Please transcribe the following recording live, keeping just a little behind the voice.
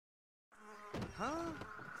Huh?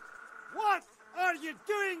 What are you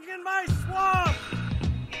doing in my swamp?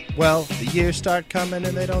 Well, the years start coming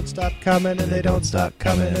and they don't stop coming and they don't stop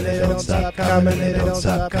coming and they don't stop coming and they don't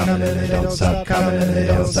stop coming and they don't stop coming and they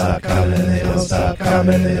don't stop coming and they don't stop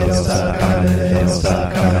coming and they don't stop coming and they don't stop coming and they don't stop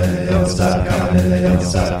coming and they don't stop coming and they don't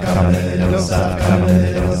stop coming and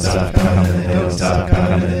they don't stop coming and they don't stop coming and they don't stop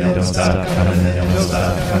coming and they don't stop coming and they don't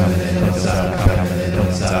stop coming and they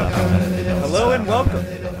don't stop coming and they don't. Hello and welcome.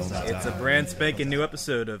 It's a brand spanking new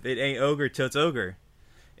episode of It Ain't Ogre Till It's Ogre.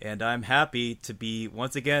 And I'm happy to be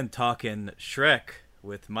once again talking Shrek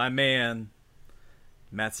with my man,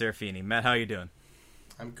 Matt Serafini. Matt, how you doing?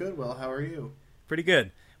 I'm good, Will. How are you? Pretty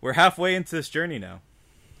good. We're halfway into this journey now.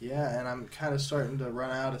 Yeah, and I'm kind of starting to run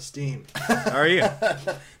out of steam. How are you?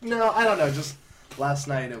 No, I don't know. Just last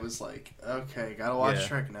night it was like, okay, gotta watch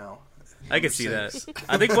Shrek now. I could see that.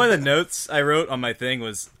 I think one of the notes I wrote on my thing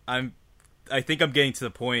was, I think I'm getting to the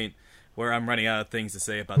point where I'm running out of things to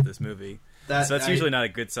say about this movie. So that's usually not a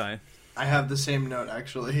good sign. I have the same note,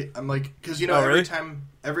 actually. I'm like, because really?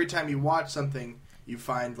 every time you watch something, you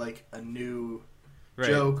find like a new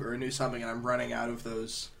joke or a new something, and I'm running out of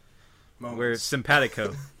those moments. We're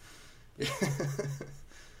simpatico.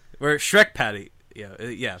 We're Shrek Patty. Yeah,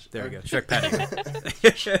 there we go. Shrek Patty.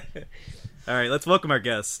 All right, let's welcome our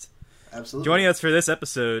guest. Absolutely. Joining us for this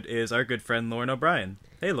episode is our good friend Lauren O'Brien.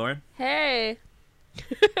 Hey, Lauren. Hey.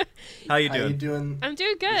 How you doing? How you doing? I'm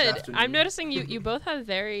doing good. I'm noticing you both have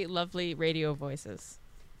very lovely radio voices.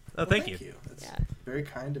 Oh, thank you. That's very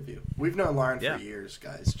kind of you. We've known Lauren for years,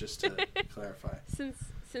 guys, just to clarify. Since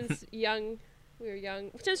we were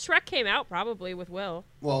young. Since Shrek came out, probably, with Will.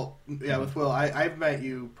 Well, yeah, with Will. I've met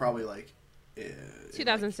you probably like...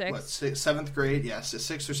 2006. Like, 7th grade? Yes,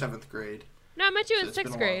 6th or 7th grade. No, I met you in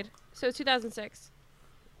 6th grade. So 2006.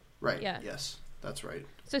 Right, yeah. Yes, that's right.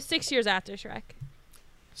 So 6 years after Shrek.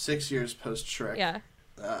 6 years post-Shrek. Yeah.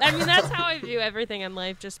 I mean, that's how I view everything in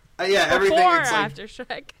life, just everything before or it's like after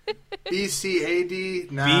Shrek. BCAD,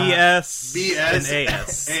 BS, and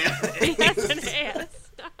AS. BS and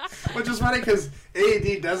AS. Which is funny because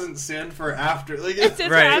AD doesn't stand for after. Like, it's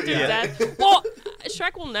right, after death. Well,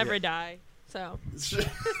 Shrek will never die, so.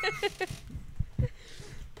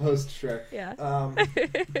 Post-Shrek. Yeah. All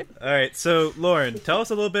right, so Lauren, tell us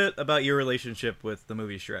a little bit about your relationship with the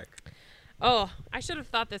movie Shrek. Oh, I should have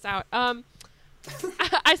thought this out. I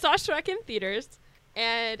saw Shrek in theaters,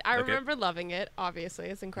 and I remember loving it. Obviously,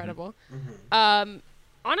 it's incredible. Mm-hmm.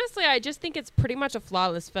 Honestly, I just think it's pretty much a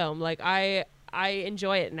flawless film. Like, I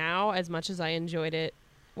enjoy it now as much as I enjoyed it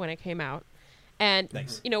when it came out. And,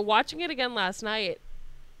 watching it again last night,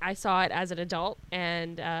 I saw it as an adult,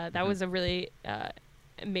 and that was a really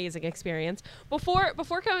amazing experience. Before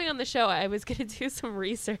coming on the show, I was going to do some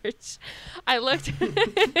research. I looked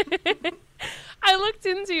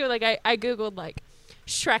into, like, I Googled, like,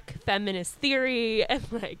 Shrek feminist theory, and,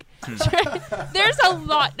 like, Shrek. There's a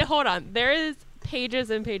lot. Hold on. There is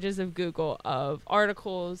pages and pages of Google of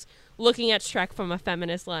articles looking at Shrek from a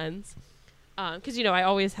feminist lens. Because, I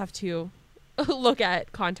always have to look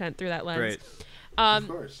at content through that lens. Right. Of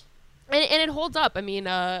course. And it holds up. I mean,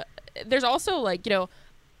 there's also, like,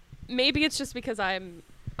 maybe it's just because I'm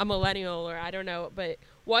a millennial or I don't know, but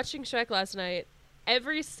watching Shrek last night,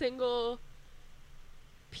 every single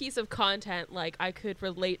piece of content, like, I could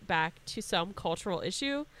relate back to some cultural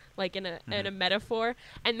issue, like in a metaphor,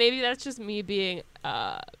 and maybe that's just me being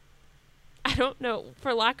I don't know,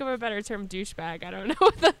 for lack of a better term, douchebag. I don't know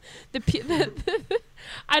what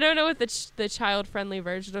I don't know what the child friendly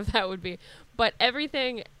version of that would be, but every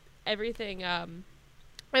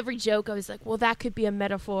joke I was like, well, that could be a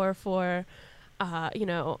metaphor for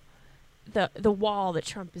the wall that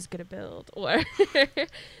Trump is gonna build, or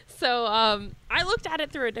so I looked at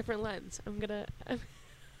it through a different lens. I'm gonna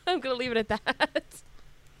leave it at that.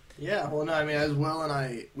 Yeah, well, no, I mean, as Will and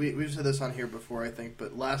I, we've said this on here before, I think,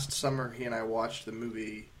 but last summer he and I watched the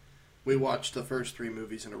movie. We watched the first 3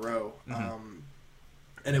 movies in a row,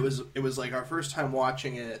 and it was like our first time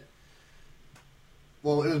watching it.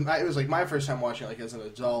 Well, it was like my first time watching it, like, as an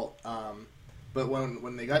adult. But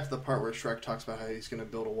when they got to the part where Shrek talks about how he's going to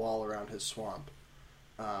build a wall around his swamp,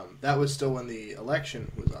 that was still when the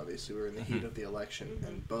election was, obviously. We were in the heat of the election,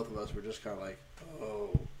 and both of us were just kind of like, oh.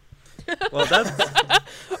 Well,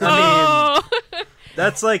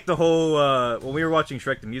 that's like the whole, when we were watching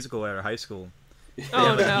Shrek the Musical at our high school, they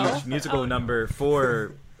have a huge musical number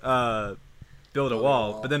for Build a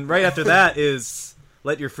Wall. But then right after that is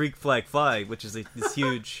Let Your Freak Flag Fly, which is this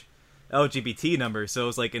huge LGBT number. So it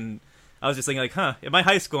was like, I was just thinking, like, in my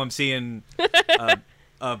high school I'm seeing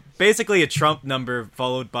basically a Trump number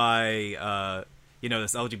followed by,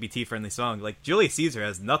 this LGBT-friendly song. Like, Julius Caesar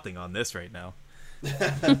has nothing on this right now.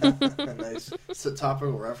 Nice. It's a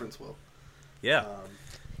topical reference, Will. Yeah.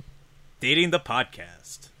 Dating the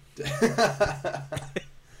podcast.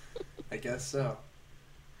 I guess so.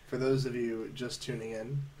 For those of you just tuning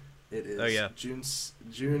in, it is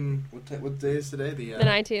June. What day is today? The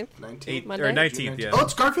 19th. 19th. Monday? Or 19th, yeah. Oh,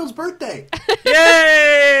 it's Garfield's birthday.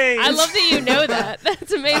 Yay! I love that you know that.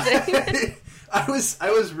 That's amazing. I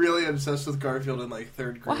was really obsessed with Garfield in like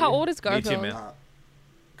third grade. Well, how old is Garfield? Me too, man.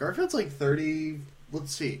 Garfield's like 30.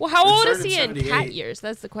 Let's see. Well, how It old is started he in 78. cat years?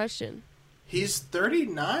 That's the question. He's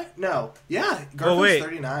 39. No, yeah, Garfield's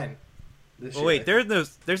 39. This Well, year, wait, I think.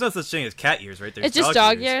 there's no such thing as cat years, right? There's It's just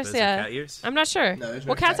dog but years, is there yeah. cat years? I'm not sure. No, there's no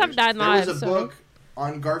Well, cats cat have years. 9 lives. There was a so. book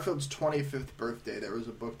on Garfield's 25th birthday. There was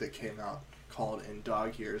a book that came out called "In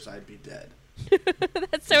Dog Years I'd Be Dead."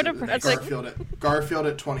 That's so depressing. Garfield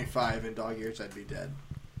at 25. In dog years I'd be dead.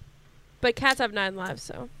 But cats have 9 lives,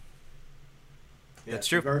 so. Yeah, That's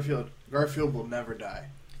so true. Garfield will never die.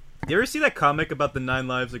 You ever see that comic about the 9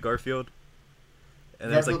 lives of Garfield?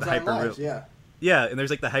 And there's like the Garfield's 9 hyper lives, yeah. Yeah, and there's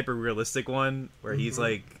like the hyper realistic one where he's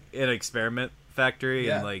like in an experiment factory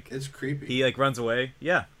Yeah, and like it's creepy. he like runs away.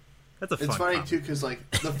 Yeah. That's a fun It's funny comic. too because like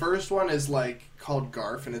the first one is like called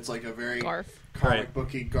Garf, and it's like a very Garf. comic Right.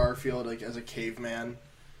 booky Garfield like as a caveman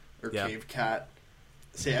or Yeah. cave cat.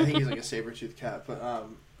 See, I think he's like a saber-toothed cat, but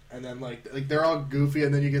and then like they're all goofy,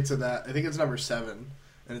 and then you get to that. I think it's number 7,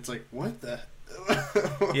 and it's like what the.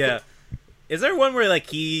 Yeah. Is there one where like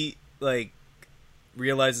he like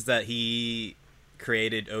realizes that he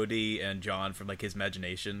created Odie and John from like his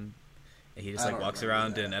imagination? And he just I like don't walks remember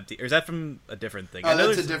around that. and empty, or is that from a different thing? Oh, I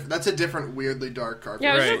know that's there's- that's a different, weirdly dark Garfield.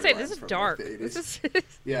 Yeah, I was Right. going to say, storyline this is from, like, dark. the 80s. This is...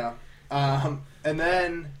 Yeah. And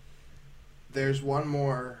then there's one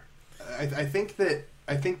more. I think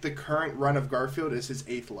the current run of Garfield is his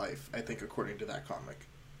 8th life, I think, according to that comic.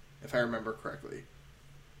 If I remember correctly.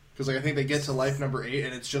 Because like, I think they get to life number 8,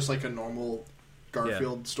 and it's just like a normal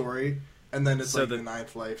Garfield story. And then it's So like the- the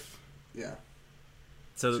 9th life. Yeah.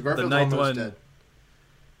 so So the Garfield's 9th almost one. dead.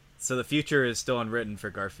 So the future is still unwritten for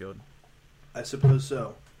Garfield. I suppose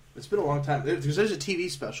so. It's been a long time. There's a TV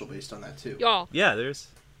special based on that, too. Y'all, Yeah, there's.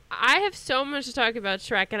 I have so much to talk about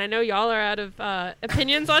Shrek, and I know y'all are out of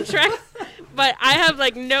opinions on Shrek, but I have,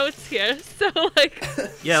 like, notes here. So, like...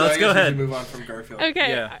 Yeah, So let's I go guess we ahead. can move on from Garfield. Okay.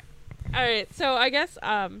 Yeah. All right. So I guess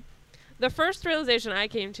the first realization I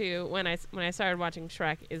came to when I started watching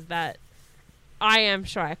Shrek is that I am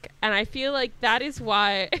Shrek, and I feel like that is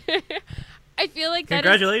why. I feel like that is-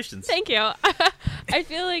 Congratulations. Thank you. I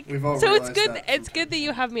feel like We've all so it's realized good. that It's from good that time to you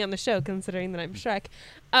time. have me on the show, considering that I'm Shrek.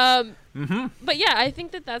 Mm-hmm. But yeah, I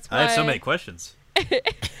think that's why I have so many questions.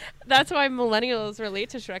 that's why millennials relate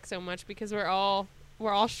to Shrek so much, because we're all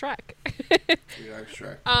Shrek. We are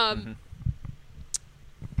Shrek.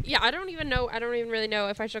 Yeah, I don't even really know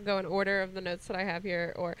if I should go in order of the notes that I have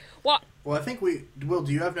here or what. Well, I think Will,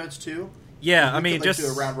 do you have notes too? Yeah, We I mean, could, like, just do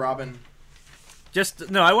a round robin.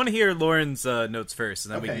 no. I want to hear Lauren's notes first,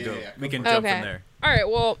 and then Okay, we can yeah, go. yeah. We can Go jump Okay. from there. All right.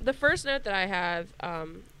 Well, the first note that I have,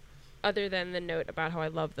 other than the note about how I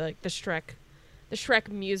love the Shrek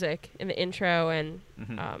music in the intro, and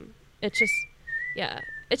Mhm. it's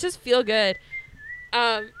just feel good.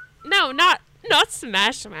 No, not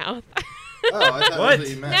Smash Mouth. Oh, I thought What? that's what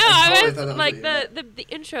you meant. No, I I totally was thought that was like what you meant. the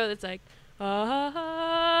intro that's like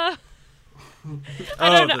I Oh,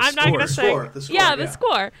 don't know. the I'm not gonna score. say The score, yeah, the yeah.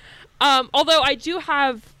 score. Although I do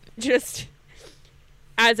have just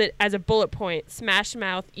as a bullet point, Smash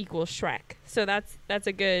Mouth equals Shrek. So that's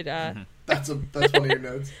a good. That's one of your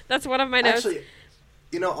notes. That's one of my notes. Actually,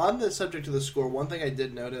 on the subject of the score, one thing I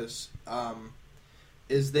did notice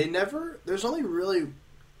is there's only really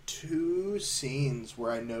 2 scenes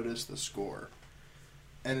where I noticed the score,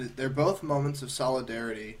 and they're both moments of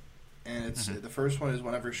solidarity. And it's the first one is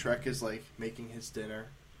whenever Shrek is like making his dinner,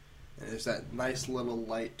 and there's that nice little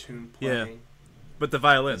light tune Yeah. playing. But the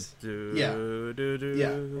violin. Yeah.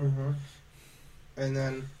 Yeah. And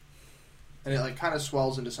then it like kind of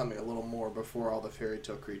swells into something a little more before all the fairy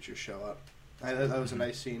tale creatures show up. That was a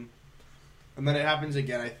nice scene. And then it happens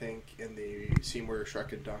again, I think, in the scene where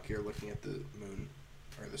Shrek and Donkey are looking at the moon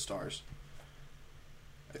or the stars.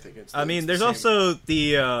 I think it's. I mean, it's the there's same. also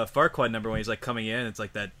the Farquaad number when he's like coming in. It's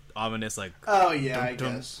like that ominous like Oh yeah, I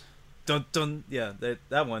dun, guess. dun dun. Yeah,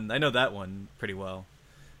 that one. I know that one pretty well.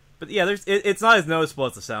 But yeah, it's not as noticeable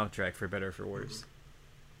as the soundtrack, for better or for worse.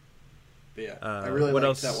 But yeah, I really what liked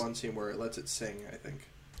else? that one scene where it lets it sing. I think.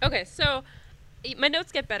 Okay, so my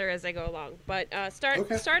notes get better as I go along, but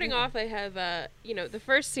Okay. starting off, I have the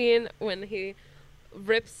first scene when he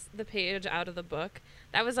rips the page out of the book.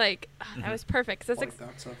 That was like, that was perfect. 'Cause That's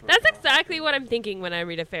that's exactly what I'm thinking when I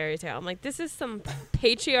read a fairy tale. I'm like, this is some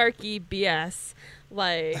patriarchy BS.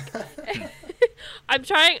 Like, I'm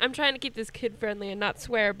trying to keep this kid friendly and not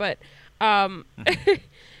swear, but Thank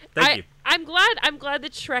you. I'm glad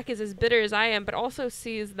that Shrek is as bitter as I am, but also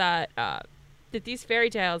sees that that these fairy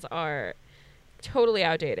tales are totally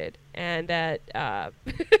outdated, and that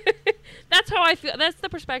that's how I feel. That's the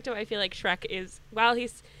perspective I feel like Shrek is. While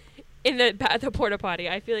he's in the porta potty,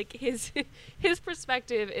 I feel like his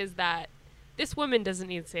perspective is that this woman doesn't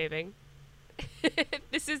need saving.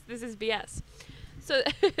 This is BS. So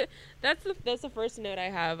that's the first note I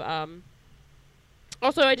have.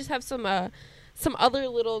 Also, I just have some other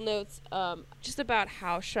little notes just about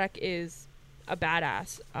how Shrek is a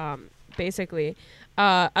badass. Basically,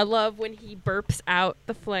 I love when he burps out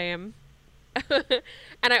the flame, and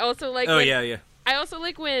I also like. I also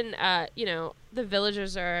like when the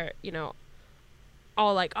villagers are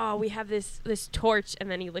all like, oh, we have this torch,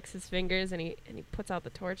 and then he licks his fingers and he puts out the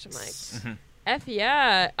torch. I'm like, F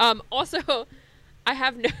yeah. Also, I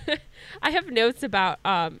have notes about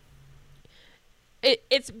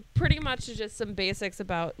It's pretty much just some basics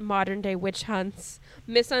about modern day witch hunts,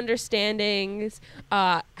 misunderstandings,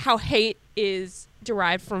 how hate is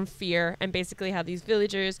derived from fear, and basically how these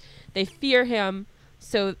villagers, they fear him,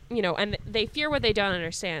 so and they fear what they don't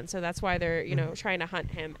understand, so that's why they're trying to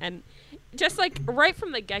hunt him. And just like right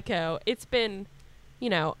from the get-go, it's been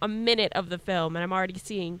a minute of the film, and I'm already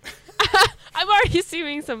seeing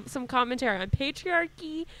some commentary on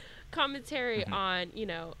patriarchy, commentary on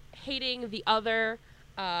hating the other,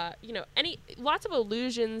 lots of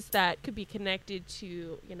allusions that could be connected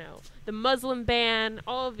to the Muslim ban,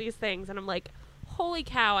 all of these things, and I'm like, holy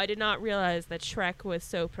cow, I did not realize that Shrek was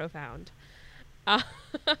so profound. Well,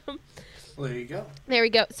 there you go. There we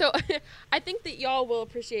go. So I think that y'all will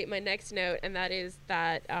appreciate my next note, and that is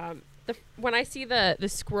that when I see the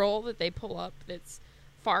scroll that they pull up, that's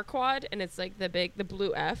Farquaad, and it's like the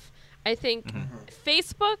blue F, I think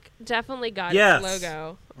Facebook definitely got its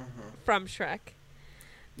logo from Shrek.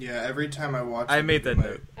 Yeah, every time I watch I made that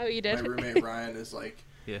note. Oh, you did? My roommate Ryan is like,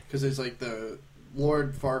 because it's like the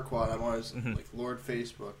Lord Farquaad. I'm always like Lord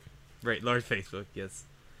Facebook. Right, Lord Facebook, yes.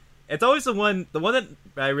 It's always the one that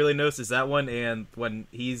I really notice is that one, and when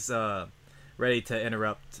he's ready to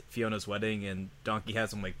interrupt Fiona's wedding and Donkey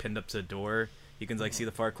has him like pinned up to the door, you can like see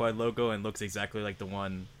the Farquaad logo, and it looks exactly like the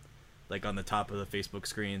one like on the top of the Facebook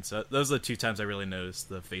screen. So those are the two times I really noticed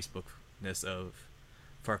the Facebookness of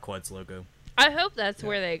Farquaad's logo. I hope that's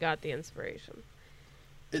where they got the inspiration.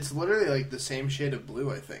 It's literally like the same shade of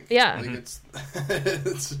blue, I think. Yeah. Like it's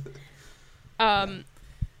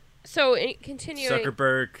So continuing.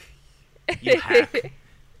 Zuckerberg, you hack.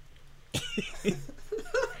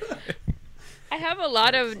 I have a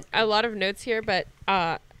lot of notes here, but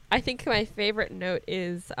I think my favorite note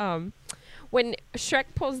is when Shrek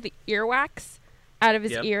pulls the earwax out of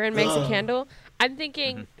his ear and makes a candle. I'm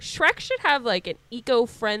thinking Shrek should have like an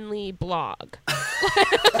eco-friendly blog,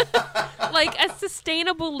 like a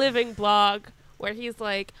sustainable living blog where he's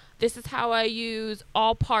like, this is how I use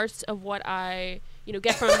all parts of what I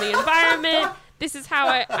get from the environment. This is how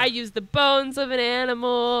I use the bones of an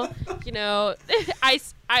animal. I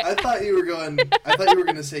thought you were going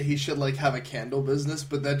to say he should like have a candle business,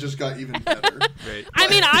 but that just got even better. Right. I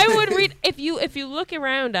mean, I would read if you look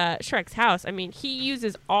around Shrek's house. I mean, he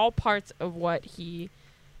uses all parts of what he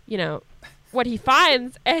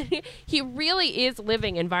finds, and he really is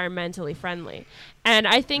living environmentally friendly. And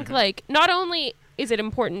I think like not only is it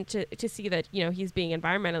important to see that he's being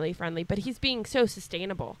environmentally friendly, but he's being so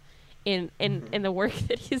sustainable in the work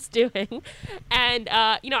that he's doing. And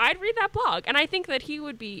I'd read that blog, and I think that he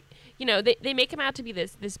would be, they make him out to be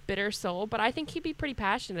this bitter soul, but I think he'd be pretty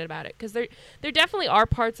passionate about it, because there definitely are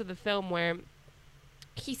parts of the film where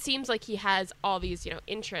he seems like he has all these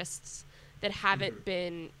interests that haven't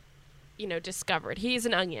been discovered. He's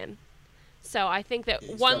an onion, so I think that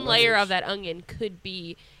one layer of that onion could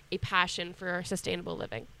be a passion for sustainable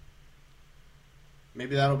living.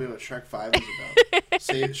 Maybe that'll be what Shrek 5 is about.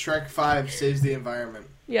 Shrek 5 saves the environment.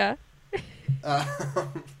 Yeah.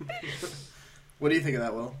 What do you think of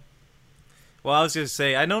that, Will? Well, I was going to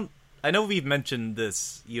say, I know we've mentioned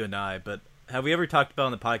this, you and I, but have we ever talked about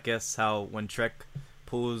on the podcast how when Shrek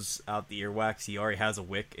pulls out the earwax, he already has a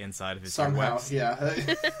wick inside of his earwax? Yeah.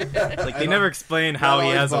 Like, they never explain how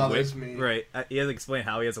he has a wick. Me. Right. He doesn't explain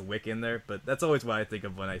how he has a wick in there, but that's always what I think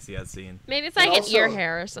of when I see that scene. Maybe it's like an ear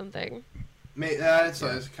hair or something. That's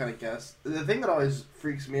what I was kind of guess. The thing that always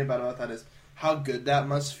freaks me about that is how good that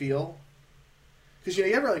must feel. Because you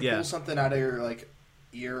ever pull something out of your like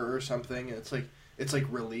ear or something, and it's like it's like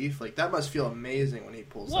relief. Like that must feel amazing when he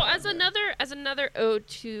pulls. Well, that as out there. another ode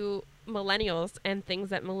to millennials and things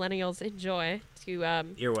that millennials enjoy to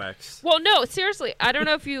Earwax. Well, no, seriously, I don't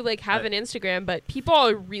know if you like have an Instagram, but people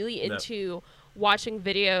are really into watching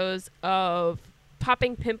videos of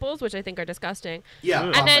popping pimples, which I think are disgusting. Yeah,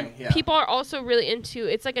 and then people are also really into,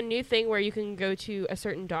 it's like a new thing where you can go to a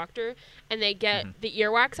certain doctor and they get the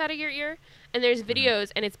earwax out of your ear, and there's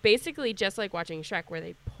videos and it's basically just like watching Shrek where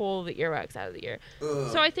they pull the earwax out of the ear.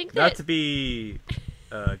 So I think that not to be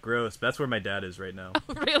gross, but that's where my dad is right now.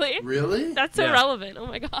 Really? That's so relevant. Oh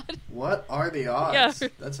my god. What are the odds? Yeah.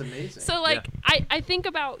 That's amazing. So like I think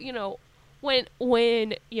about, you know,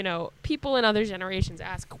 when you know, people in other generations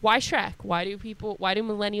ask, why Shrek? Why do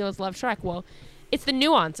millennials love Shrek? Well, it's the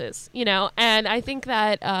nuances, you know, and I think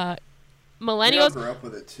that millennials grew up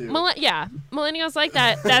with it too. Millennials like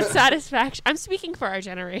that satisfaction. I'm speaking for our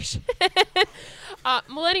generation.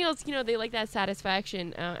 Millennials, you know, they like that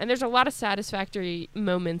satisfaction, and there's a lot of satisfactory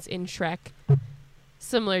moments in Shrek,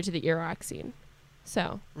 similar to the earwax scene.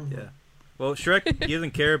 So yeah, well, Shrek, he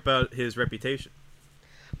doesn't care about his reputation.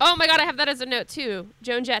 Oh my god, I have that as a note too.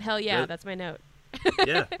 Joan Jett, hell yeah, Really? that's my note.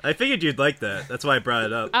 Yeah, I figured you'd like that. That's why I brought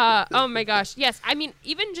it up. Oh my gosh, yes. I mean,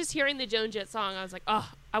 even just hearing the Joan Jett song, I was like, oh,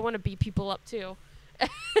 I want to beat people up too.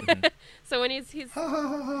 So when he lets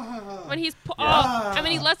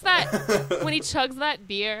that, when he chugs that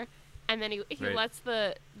beer, and then he lets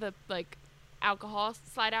the like alcohol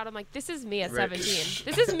slide out, I'm like, this is me at 17.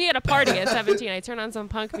 This is me at a party at 17. I turn on some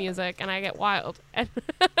punk music and I get wild.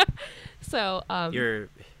 So you're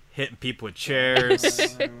hitting people with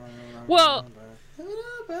chairs. Well.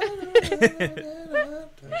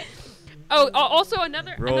 Also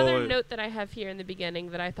another note that I have here in the beginning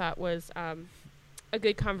that I thought was a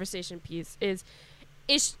good conversation piece is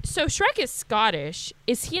so Shrek is Scottish.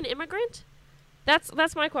 Is he an immigrant?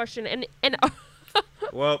 That's my question. And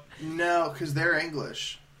well, no, because they're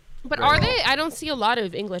English. But are they? I don't see a lot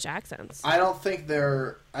of English accents. I don't think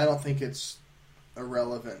it's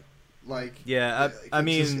irrelevant. Like, yeah, I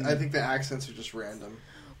mean, I think the accents are just random.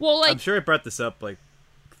 Well, like, I'm sure I brought this up like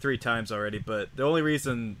 3 times already, but the only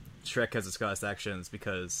reason Shrek has a Scottish accent is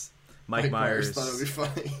because Mike Myers thought it would be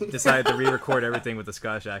funny. decided to re-record everything with a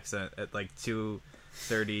Scottish accent at like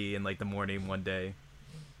 2:30 in like the morning one day.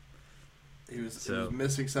 He was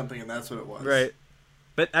missing something, and that's what it was. Right.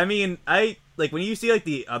 But I mean, I like when you see like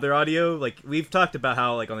the other audio, like we've talked about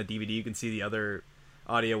how like on the DVD you can see the other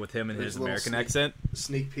audio with him and his American accent.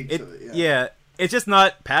 Sneak peeks of it, yeah. It's just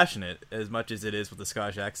not passionate as much as it is with the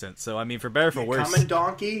Scottish accent. So I mean, for better or for worse, coming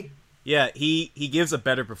donkey. Yeah, he gives a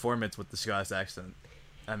better performance with the Scottish accent.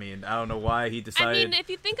 I mean, I don't know why he decided if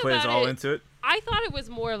you think to put his all into it. I thought it was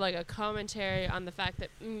more like a commentary on the fact that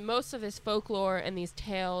most of his folklore and these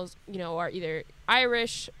tales, you know, are either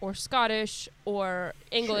Irish or Scottish or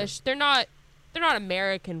English. Sure. They're not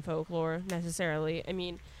American folklore necessarily. I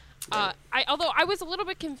mean, although I was a little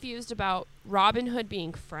bit confused about Robin Hood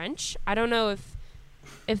being French. I don't know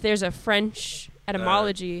if there's a French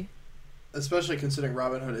etymology. Especially considering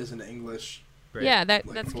Robin Hood isn't English. Right. Yeah,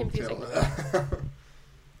 that's confusing.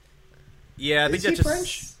 Yeah, I think that's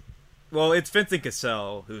French. Well, it's Vincent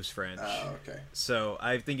Cassel who's French. Oh, okay. So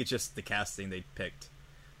I think it's just the casting they picked.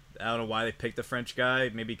 I don't know why they picked the French guy.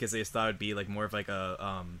 Maybe because they just thought it'd be like more of like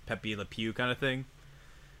a Pepe Le Pew kind of thing.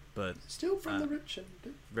 But still from the rich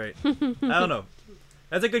end. Right. I don't know.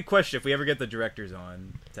 That's a good question. If we ever get the directors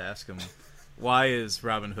on to ask them, why is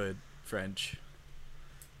Robin Hood French?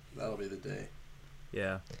 That'll be the day.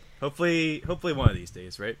 Yeah. Hopefully one of these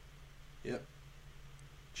days, right? Yep.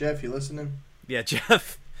 Jeff, you listening? Yeah,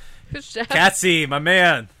 Jeff. Who's Jeff? Catsy, my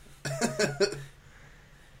man. I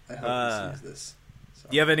hope he sees this. So.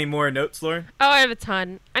 Do you have any more notes, Lauren? Oh, I have a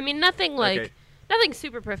ton. I mean, nothing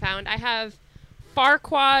super profound. I have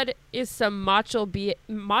Farquaad is some macho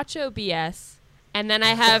BS, and then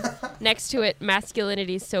I have next to it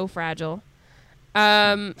masculinity is so fragile.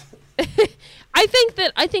 I think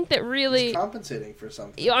that really he's compensating for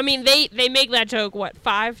something. I mean, they make that joke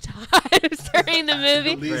 5 times during the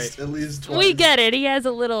movie. At least twice. We get it. He has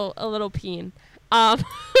a little peen. But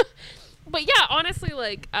yeah, honestly,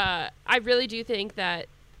 like I really do think that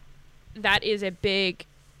is a big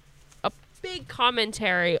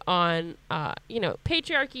commentary on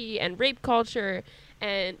patriarchy and rape culture,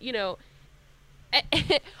 and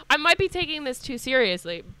I might be taking this too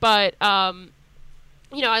seriously, but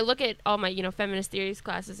I look at all my, feminist theories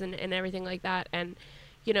classes and everything like that. And,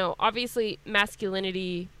 obviously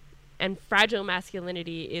masculinity and fragile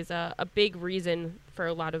masculinity is a big reason for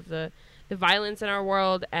a lot of the violence in our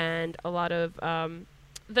world, and a lot of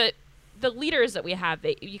the leaders that we have.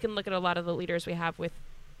 You can look at a lot of the leaders we have with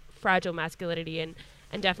fragile masculinity and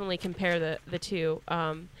definitely compare the two.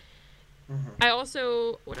 I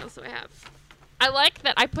also, what else do I have? I like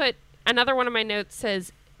that I put another one of my notes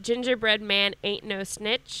says gingerbread man ain't no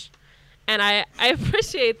snitch, and I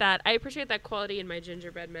appreciate that. I appreciate that quality in my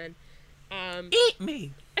gingerbread man. Eat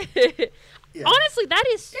me. Yeah. Honestly, that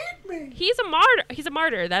is Eat me. he's a martyr. He's a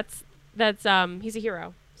martyr. That's he's a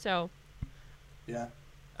hero. So Yeah.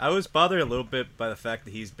 I was bothered a little bit by the fact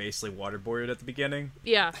that he's basically waterboarded at the beginning.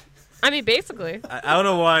 yeah, I mean basically. I don't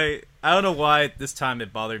know why. I don't know why this time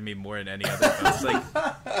it bothered me more than any other.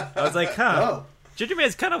 I was like, huh. Oh.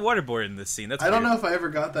 Gingerman's kind of waterboarded in this scene. That's I don't weird. know if I ever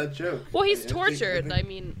got that joke. Well, he's I think- tortured. I I think-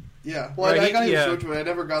 mean, yeah. Well, Right, I got him yeah. tortured, but I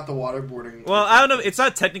never got the waterboarding. Well, I don't know. It's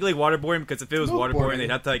not technically waterboarding because if it was Milk waterboarding, boarding. they'd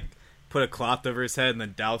have to like put a cloth over his head and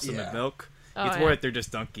then douse him Yeah. in milk. Oh, It's yeah. more like they're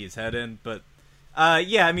just dunking his head in. But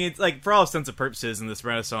yeah, I mean, it's like for all intents and purposes in this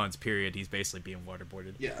Renaissance period, he's basically being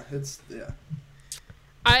waterboarded. Yeah, yeah.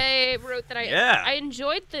 I wrote that Yeah. I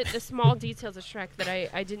enjoyed the small details of Shrek that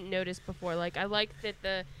I didn't notice before. Like I liked that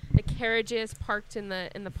the carriages parked in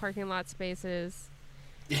the parking lot spaces,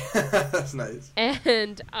 Yeah, that's nice.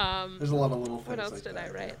 and There's a lot of little things. what else like did that,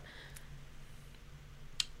 I write?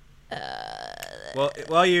 Well,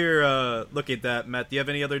 while you're looking at that, Matt, do you have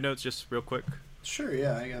any other notes, just real quick? Sure,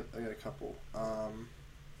 yeah, I got a couple.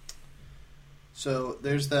 So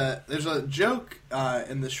there's a joke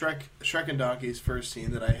in the Shrek and Donkey's first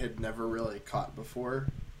scene that I had never really caught before.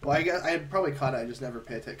 Well, I guess I had probably caught it. I just never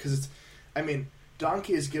paid attention because it's. I mean,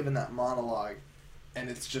 Donkey is given that monologue, and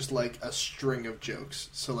it's just like a string of jokes.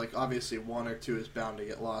 So like obviously one or two is bound to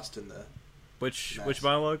get lost in the. Which Nice.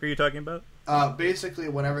 monologue are you talking about? Basically,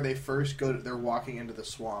 whenever they first they're walking into the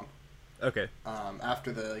swamp. Okay.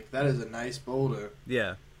 After that is a nice boulder.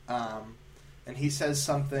 Yeah. And he says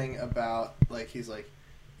something about he's like,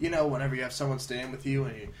 whenever you have someone staying with you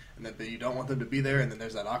and that you don't want them to be there, and then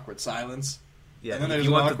there's that awkward silence. Yeah. And then there's you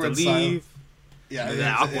an want them awkward to leave. Yeah, And yeah,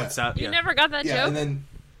 then awkward yeah. silence. You Yeah. never got that Yeah, joke. and then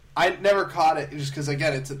I never caught it just because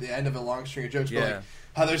again it's at the end of a long string of jokes. But Yeah.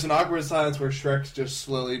 how there's an awkward silence where Shrek just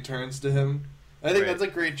slowly turns to him. I think Right. that's a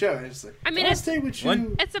great joke. It's like, I mean, I'll it's- stay with you.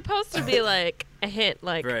 One- It's supposed to be like a hint,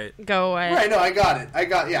 like Right. go away. Right, no, I got it. I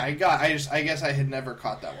guess I had never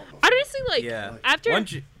caught that one before. Honestly, like Yeah. after. One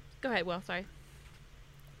Go ahead. Well, sorry.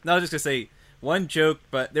 No, I was just gonna say one joke,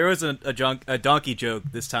 but there was a donkey joke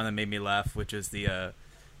this time that made me laugh, which is it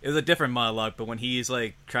was a different monologue, but when he's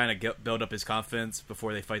like trying to build up his confidence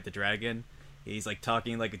before they fight the dragon, he's like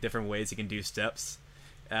talking like different ways he can do steps.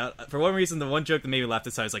 For one reason, the one joke that made me laugh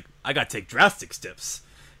this time is like, I gotta take drastic steps,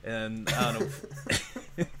 and I don't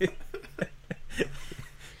know.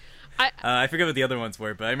 I forget what the other ones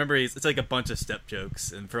were, but I remember it's like a bunch of step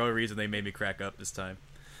jokes, and for whatever reason, they made me crack up this time.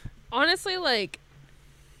 Honestly, like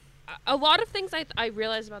a lot of things I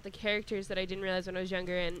realized about the characters that I didn't realize when I was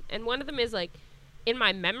younger, and one of them is like in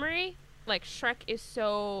my memory, like Shrek is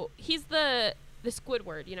he's the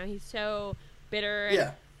Squidward, he's so bitter.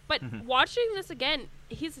 Yeah. But watching this again,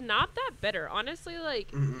 he's not that bitter. Honestly,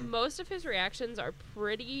 like most of his reactions are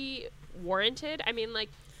pretty warranted. I mean, like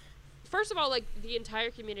first of all, like the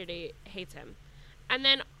entire community hates him, and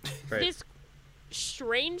then Right. this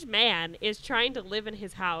strange man is trying to live in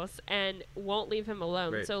his house and won't leave him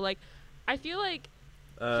alone. Right. So like I feel like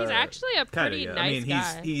he's actually a Kinda, pretty yeah. nice I mean,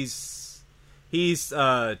 guy. he's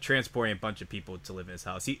transporting a bunch of people to live in his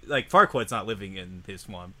house. Farquaad's not living in his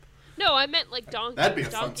swamp. No, I meant like Donkey. That'd be a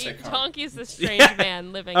fun sitcom. Donkey's the strange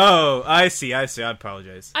man living. Oh, I see. I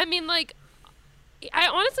apologize. I mean, like, I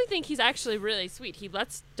honestly think he's actually really sweet. He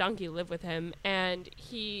lets Donkey live with him, and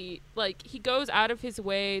he goes out of his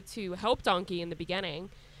way to help Donkey in the beginning,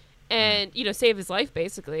 and save his life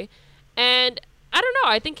basically. And I don't know.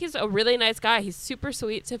 I think he's a really nice guy. He's super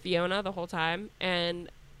sweet to Fiona the whole time, and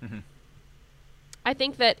I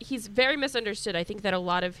think that he's very misunderstood. I think that a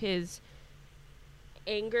lot of his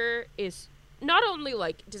anger is not only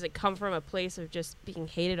like does it come from a place of just being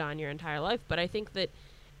hated on your entire life, but I think that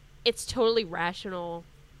it's totally rational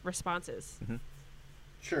responses.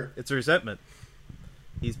 Sure. It's resentment.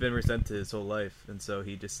 He's been resented his whole life, and so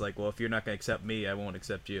he just like, well, if you're not going to accept me, I won't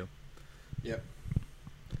accept you. Yep.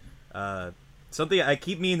 Something I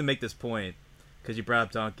keep meaning to make this point because you brought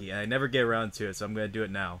up Donkey, and I never get around to it, so I'm going to do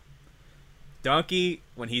it now. Donkey,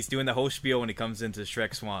 when he's doing the whole spiel when he comes into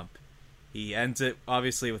Shrek Swamp, he ends it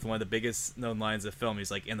obviously with one of the biggest known lines of the film.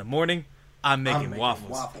 He's like, "In the morning, I'm making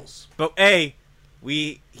waffles." But A,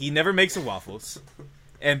 he never makes the waffles,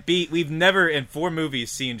 and B, we've never in 4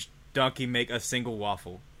 movies seen Donkey make a single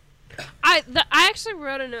waffle. I actually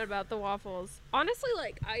wrote a note about the waffles. Honestly,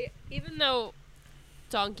 like even though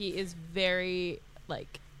Donkey is very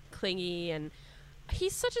like clingy and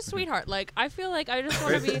he's such a sweetheart. Like, I feel like I just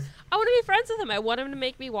want to be, I want to be friends with him. I want him to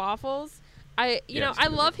make me waffles. I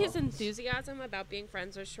love his enthusiasm about being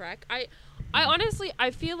friends with Shrek. I honestly,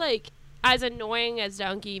 I feel like, as annoying as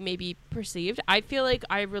Donkey may be perceived, I feel like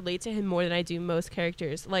I relate to him more than I do most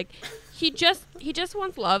characters. Like, he just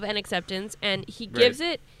wants love and acceptance, and he gives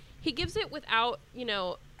it without,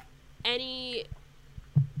 any,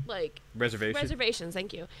 like, reservations.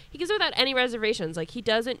 Thank you. He gives it without any reservations. Like, he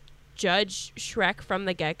doesn't judge Shrek from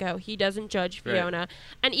the get-go. He doesn't judge Fiona. Right.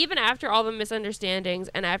 And even after all the misunderstandings,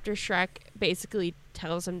 and after Shrek basically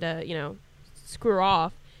tells him to, screw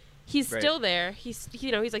off, he's still there. He's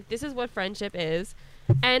like, this is what friendship is.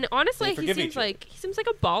 And honestly, he seems like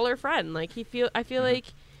a baller friend. Like, I feel like,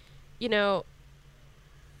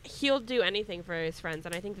 he'll do anything for his friends,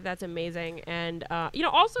 and I think that's amazing. And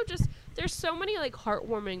also just there's so many like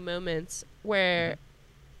heartwarming moments where,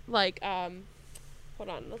 like, hold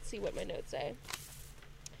on, let's see what my notes say.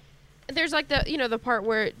 There's like the part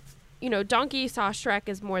where Donkey saw Shrek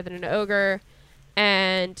as more than an ogre,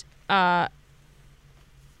 and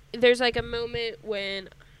there's like a moment when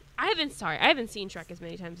I haven't seen Shrek as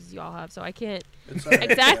many times as you all have, so I can't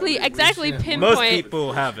exactly pinpoint. Most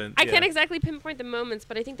people haven't. I can't exactly pinpoint the moments,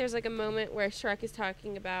 but I think there's like a moment where Shrek is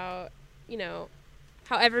talking about,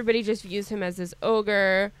 how everybody just views him as this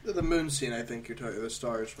ogre. The moon scene, I think you're talking the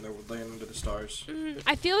stars when they're laying under the stars.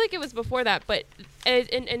 I feel like it was before that, but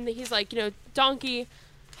and he's like, Donkey,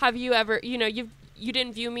 have you ever, you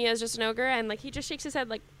didn't view me as just an ogre, and like he just shakes his head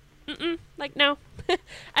like, like no.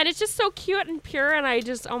 And it's just so cute and pure, and I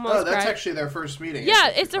just almost that's cried. Actually their first meeting. Yeah,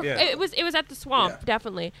 it was at the swamp,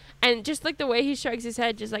 definitely. And just like the way he shrugs his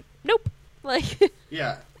head, just like, nope. Like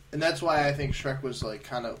yeah. And that's why I think Shrek was like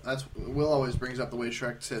Will always brings up the way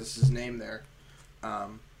Shrek says his name there.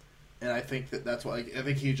 And I think that's why I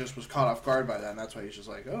think he just was caught off guard by that, and that's why he's just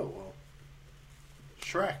like, oh well,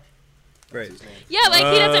 Shrek. Right. His name. Yeah,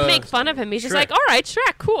 like he doesn't make fun of him. He's just like, all right,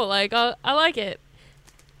 Shrek, cool. Like I like it.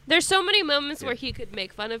 There's so many moments where he could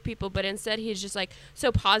make fun of people, but instead he's just like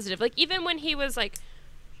so positive. Like even when he was like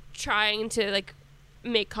trying to like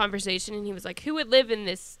make conversation and he was like, who would live in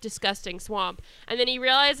this disgusting swamp? And then he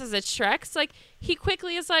realizes it's Shrek's, like he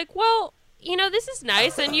quickly is like, well, this is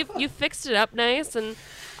nice and you fixed it up nice, and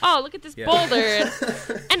oh, look at this boulder.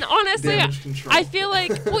 And honestly, I feel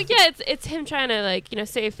like, well, yeah, it's him trying to like,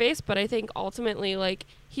 save face, but I think ultimately like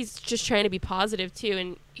he's just trying to be positive too,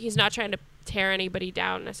 and he's not trying to tear anybody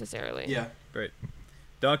down necessarily. Yeah. Right.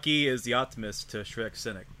 Donkey is the optimist to Shrek's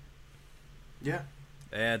cynic. Yeah.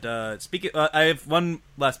 And speaking, I have one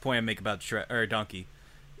last point I make about Donkey,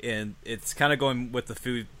 and it's kind of going with the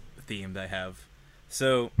food theme that I have.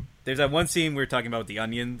 So there's that one scene we were talking about with the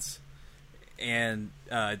onions, and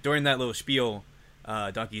during that little spiel,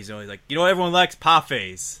 Donkey's always like, everyone likes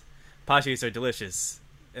parfaits. Parfaits are delicious,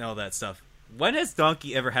 and all that stuff. When has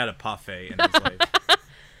Donkey ever had a parfait in his life?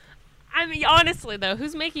 I mean, honestly, though,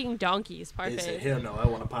 who's making donkeys parfaits? He said, hell no, I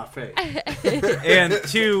want a parfait. And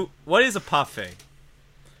two, what is a parfait?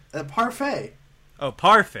 A parfait. Oh,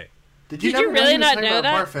 parfait. Did you really not know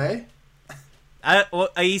that? Parfait?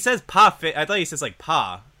 He says parfait. I thought he says like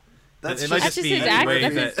pa. That's just his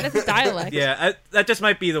accent. That's his dialect. Yeah, that just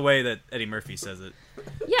might be the way that Eddie Murphy says it.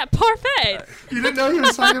 Yeah, parfait. You didn't know he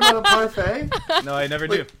was talking about a parfait? No, I never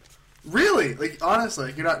knew. Really? Like, honestly,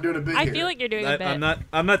 like, you're not doing a bit I here. feel like you're doing a bit.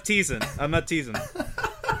 I'm not teasing. I'm not teasing.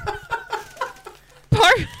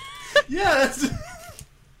 Yeah, that's...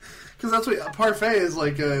 Because that's what... Parfait is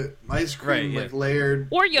like a ice cream, like, layered...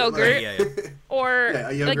 Or yogurt. Like, or,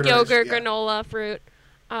 yogurt like, yogurt, ice, granola, fruit.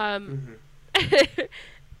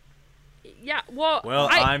 Yeah, well... Well,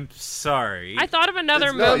 I'm sorry. I thought of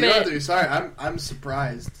another moment... No, you don't have to be sorry. I'm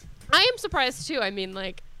surprised. I am surprised, too. I mean,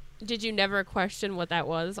 like... Did you never question what that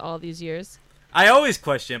was all these years? I always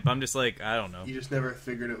question it, but I'm just like, I don't know. You just never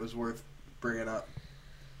figured it was worth bringing up.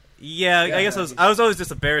 Yeah, I guess I was always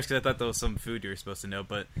just embarrassed because I thought that was some food you were supposed to know,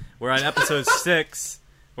 but we're on episode 6.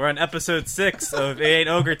 We're on episode 6 of It Ain't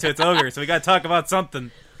Ogre Till It's Ogre, so we gotta talk about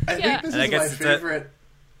something. I think this is my favorite...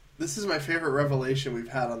 This is my favorite revelation we've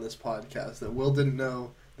had on this podcast, that Will didn't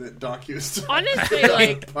know that Donkey was talking honestly, about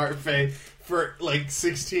like... parfait for, like,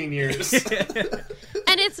 16 years.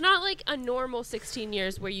 And it's not like a normal 16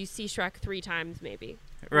 years where you see Shrek 3 times, maybe.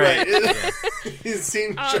 Right. He's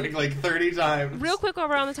seen Shrek like 30 times. Real quick, while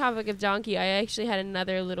we're on the topic of Donkey, I actually had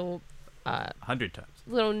another little... 100 times.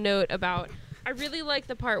 Little note about... I really like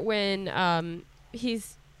the part when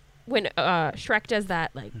when Shrek does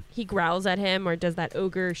that, like he growls at him or does that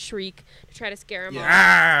ogre shriek to try to scare him off.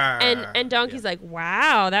 And Donkey's like,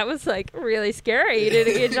 wow, that was like really scary. You did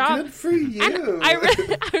a good job. Good for you. And I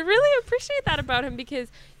really appreciate that about him because,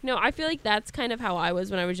 you know, I feel like that's kind of how I was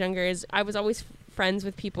when I was younger. Is I was always friends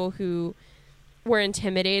with people who were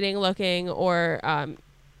intimidating looking, or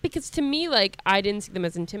because to me, like, I didn't see them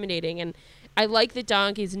as intimidating, and I like that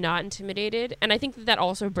Donkey's not intimidated, and I think that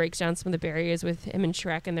also breaks down some of the barriers with him and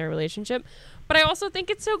Shrek and their relationship. But I also think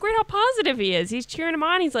it's so great how positive he is. He's cheering him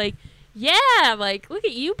on. He's like, yeah, like, look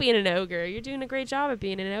at you being an ogre. You're doing a great job at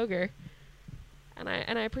being an ogre. And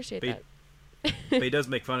I appreciate that. But he does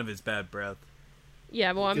make fun of his bad breath.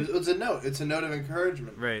 Yeah, well, it's a note. It's a note of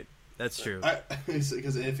encouragement. Right. That's true.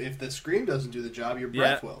 Because if the scream doesn't do the job, your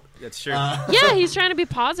breath will. That's true. Yeah, he's trying to be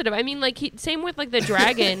positive. I mean, like, same with, like, the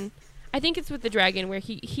dragon. I think it's with the dragon where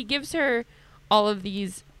he gives her all of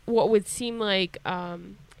these what would seem like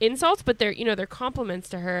insults, but they're compliments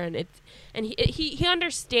to her, and he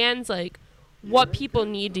understands like what people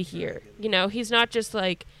need to hear. You know, he's not just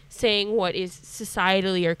like saying what is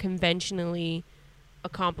societally or conventionally a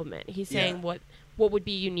compliment. He's saying what would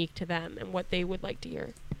be unique to them and what they would like to hear.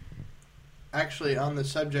 Actually, on the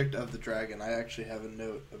subject of the dragon, I actually have a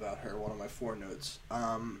note about her. One of my 4 notes.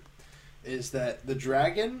 Is that the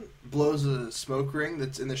dragon blows a smoke ring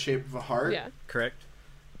that's in the shape of a heart. Yeah. Correct.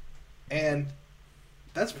 And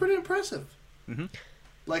that's pretty impressive. Mm-hmm.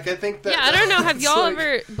 Like, I think that... Yeah, I don't know. Have y'all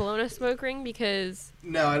ever blown a smoke ring? Because...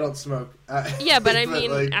 No, I don't smoke. Yeah, but I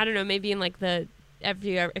mean, like, I don't know, maybe in, like, if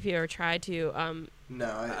you ever tried to...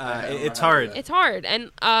 No, it's hard. It's hard.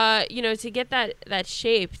 And, you know, to get that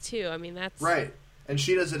shape, too, I mean, that's... Right. And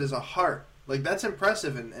she does it as a heart. Like, that's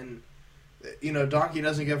impressive, and you know, Donkey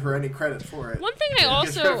doesn't give her any credit for it. One thing I also...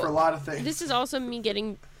 gives credit for a lot of things. This is also me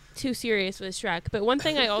getting too serious with Shrek, but one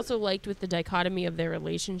thing I also liked with the dichotomy of their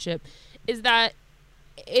relationship is that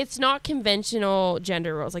it's not conventional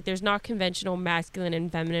gender roles. Like, there's not conventional masculine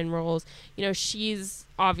and feminine roles. You know, she's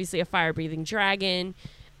obviously a fire-breathing dragon.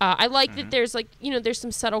 I like that there's, like, you know, there's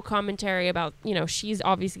some subtle commentary about, you know, she's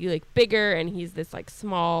obviously, like, bigger, and he's this, like,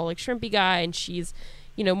 small, like, shrimpy guy, and she's,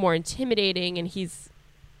 you know, more intimidating, and he's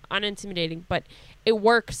unintimidating, but it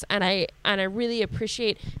works, and I really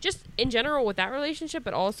appreciate just in general with that relationship,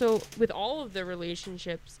 but also with all of the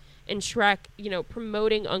relationships in Shrek, you know,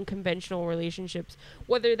 promoting unconventional relationships,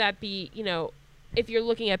 whether that be, you know, if you're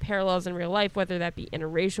looking at parallels in real life, whether that be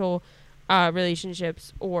interracial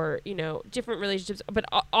relationships or, you know, different relationships, but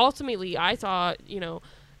ultimately I saw, you know,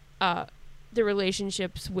 the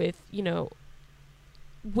relationships with, you know,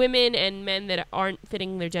 women and men that aren't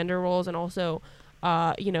fitting their gender roles, and also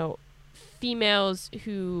you know, females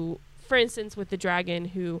who, for instance, with the dragon,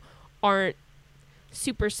 who aren't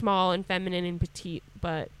super small and feminine and petite,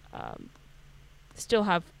 but still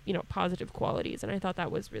have, you know, positive qualities. And I thought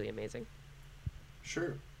that was really amazing.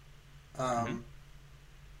 Sure.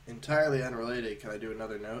 Entirely unrelated. Can I do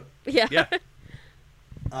another note? Yeah. Yeah.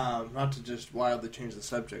 Not to just wildly change the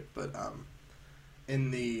subject, but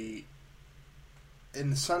in the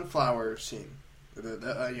sunflower scene,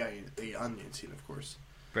 the onion scene, of course.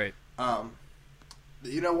 Right.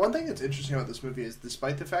 You know, one thing that's interesting about this movie is,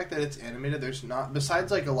 despite the fact that it's animated, there's not,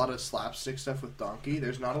 besides like a lot of slapstick stuff with Donkey,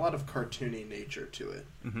 there's not a lot of cartoony nature to it.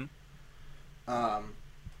 Mm-hmm.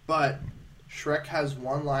 But Shrek has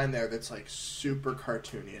one line there that's like super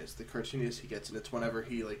cartoony. It's the cartooniest he gets, and it's whenever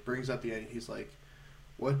he like brings up the onion, he's like,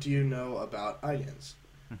 "What do you know about onions?"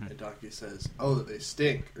 Mm-hmm. And Donkey says, "Oh, that they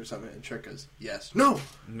stink," or something. And Shrek goes, "Yes, no."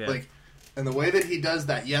 Yeah. Like, and the way that he does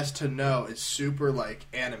that yes to no is super like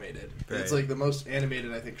animated. Right. It's like the most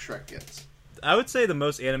animated I think Shrek gets. I would say the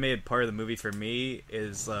most animated part of the movie for me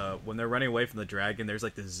is when they're running away from the dragon. There's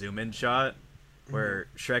like this zoom in shot where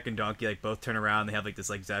Shrek and Donkey like both turn around. And they have like this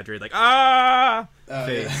like exaggerated like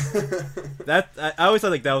face. Yeah. I always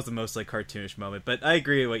thought like that was the most like cartoonish moment. But I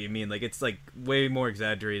agree with what you mean. Like it's like way more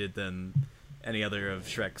exaggerated than any other of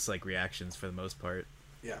Shrek's like reactions for the most part.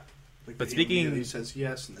 Yeah. Like, but speaking, he says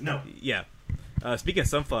yes and then no. Yeah. Speaking of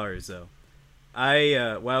sunflowers, though,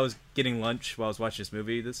 while I was getting lunch while I was watching this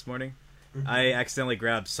movie this morning, I accidentally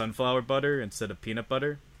grabbed sunflower butter instead of peanut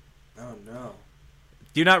butter. Oh no!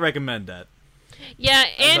 Do not recommend that. Yeah,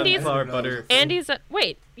 Andy's sunflower butter. Andy's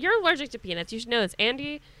wait, you're allergic to peanuts. You should know this.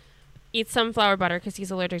 Andy eats sunflower butter because he's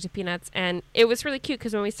allergic to peanuts, and it was really cute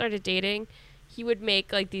because when we started dating, he would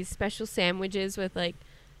make like these special sandwiches with like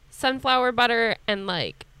sunflower butter and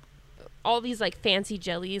like all these like fancy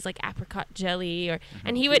jellies, like apricot jelly, or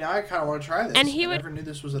and he would. Now I kind of want to try this. And he I would, never knew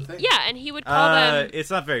this was a thing. Yeah, and he would call them.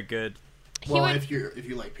 It's not very good. Well, if you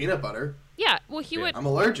like peanut butter. Yeah, well, he would. I'm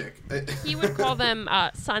allergic. He would call them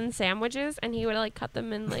sun sandwiches, and he would like cut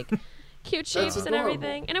them in like cute shapes and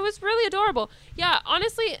everything, and it was really adorable. Yeah,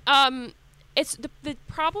 honestly, it's the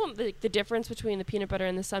problem. The difference between the peanut butter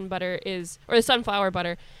and the sun butter is, or the sunflower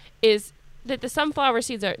butter, is that the sunflower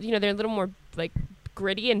seeds are, they're a little more like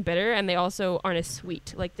gritty and bitter, and they also aren't as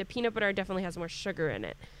sweet. Like the peanut butter definitely has more sugar in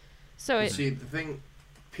it. So see, the thing,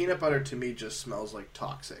 peanut butter to me just smells like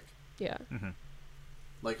toxic. Yeah. Mm-hmm.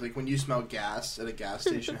 Like when you smell gas at a gas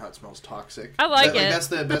station, how it smells toxic. I like it. That's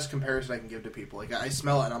the best comparison I can give to people. Like I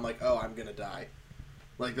smell it and I'm like, oh, I'm gonna die.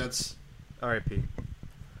 Like that's. R.I.P.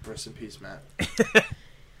 Rest in peace, Matt.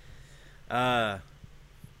 I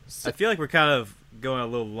feel like we're kind of going a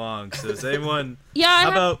little long. So does anyone? Yeah.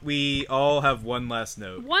 How about we all have one last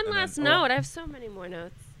note? One last note. I have so many more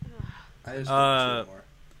notes. I just have 2 more.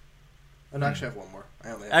 And actually, I have 1 more.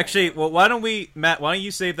 I only have 1 more. Well, why don't we, Matt? Why don't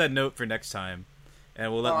you save that note for next time,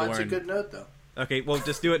 and we'll let Lauren. It's a good note, though. Okay, well,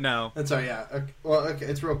 just do it now. That's all. Yeah. Okay. Well, okay.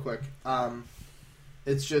 It's real quick.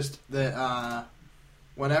 It's just that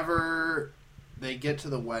whenever they get to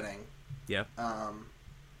the wedding, yeah.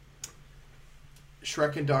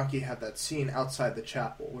 Shrek and Donkey have that scene outside the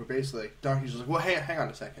chapel where basically Donkey's just like, well, hang on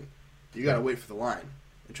a second. You gotta wait for the line.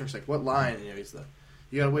 And Shrek's like, what line? And you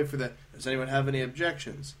gotta wait for the, does anyone have any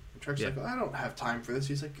objections? And Shrek's like, well, I don't have time for this.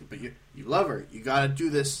 He's like, but you love her. You gotta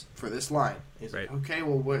do this for this line. And he's like, okay,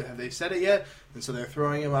 well, what, have they said it yet? And so they're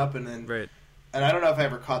throwing him up, and then, and I don't know if I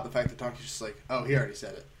ever caught the fact that Donkey's just like, oh, he already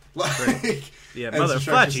said it. Like, yeah, Mother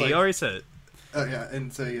Fletchy, he already said it. Oh, yeah,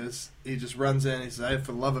 and so he just runs in, he says,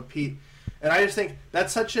 for the love of Pete. And I just think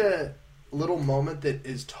that's such a little moment that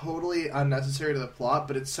is totally unnecessary to the plot,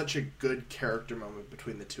 but it's such a good character moment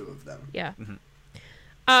between the two of them. Yeah. Mm-hmm.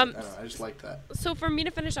 I don't know, I just like that. So for me to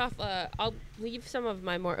finish off, I'll leave some of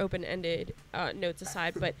my more open-ended notes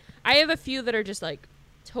aside, but I have a few that are just like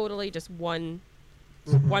totally just one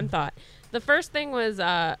thought. The first thing was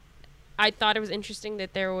I thought it was interesting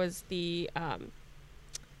that there was the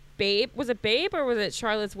Babe. Was it Babe or was it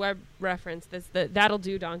Charlotte's Web reference? That's the That'll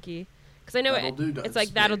Do Donkey. Because I know it's like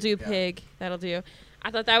That'll Do Pig. That'll Do.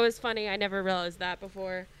 I thought that was funny. I never realized that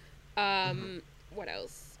before. What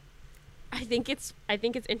else? I think it's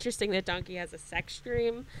interesting that Donkey has a sex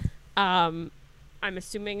dream. I'm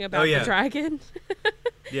assuming about the dragon.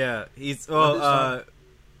 Yeah, he's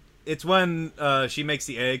it's when she makes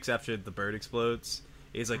the eggs after the bird explodes.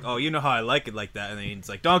 He's like, oh, you know how I like it like that, and then he's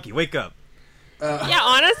like, Donkey, wake up. Yeah,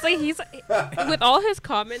 honestly, he's with all his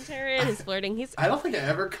commentary and his flirting. I don't think I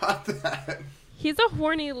ever caught that. He's a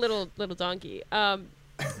horny little donkey.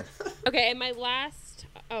 Okay, and my last.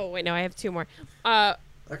 Oh wait, no, I have 2 more.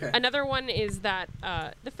 Okay. Another one is that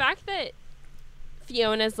the fact that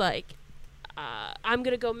Fiona's like, I'm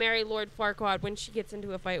gonna go marry Lord Farquaad when she gets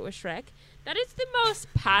into a fight with Shrek. That is the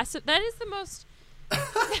most passive. That is the most.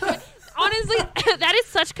 Honestly, that is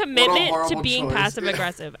such commitment to being passive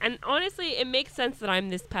aggressive. And honestly, it makes sense that I'm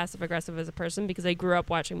this passive aggressive as a person because I grew up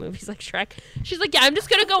watching movies like Shrek. She's like, yeah, I'm just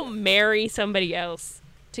gonna go marry somebody else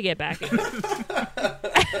to get back at you.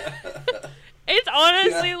 It's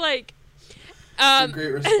honestly like it's a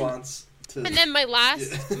great response. And then my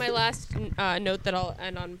last note that I'll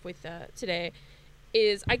end on with today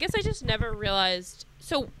is I guess I just never realized.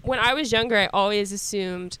 So when I was younger, I always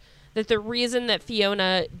assumed that the reason that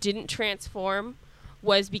Fiona didn't transform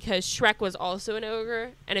was because Shrek was also an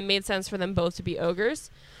ogre, and it made sense for them both to be ogres.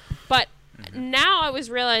 But now I was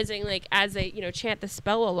realizing, like, as I, chant the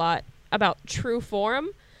spell a lot about true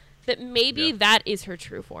form, that maybe that is her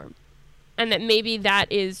true form. And that maybe that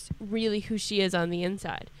is really who she is on the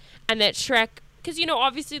inside. And that Shrek, because,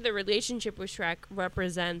 obviously the relationship with Shrek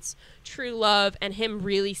represents true love and him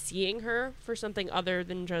really seeing her for something other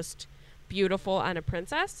than just beautiful and a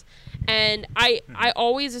princess. And I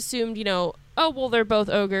always assumed, oh, well, they're both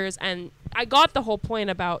ogres, and I got the whole point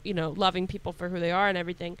about, loving people for who they are and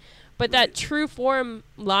everything. But that true form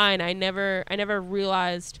line, I never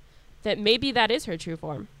realized that maybe that is her true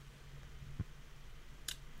form.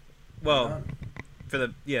 Well, for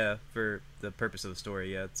the purpose of the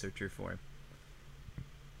story, yeah, it's her true form.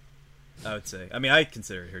 I would say. I mean, I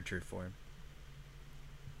consider it her true form.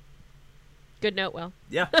 Good note, Will.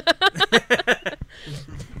 Yeah.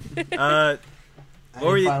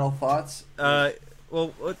 Any final thoughts?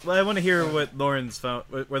 Well, I want to hear what Lauren's found.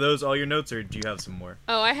 Were those all your notes, or do you have some more?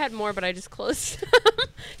 Oh, I had more, but I just closed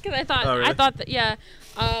because I thought really? I thought that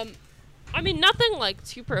I mean, nothing like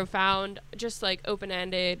too profound, just like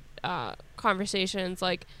open-ended conversations,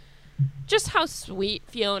 like just how sweet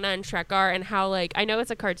Fiona and Shrek are, and how, like, I know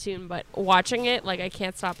it's a cartoon, but watching it, like, I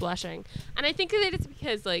can't stop blushing. And I think that it's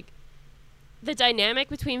because, like, the dynamic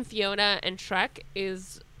between Fiona and Shrek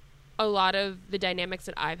is a lot of the dynamics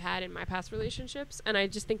that I've had in my past relationships, and I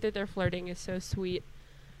just think that their flirting is so sweet.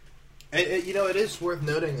 You know, it is worth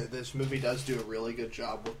noting that this movie does do a really good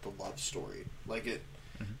job with the love story. Like,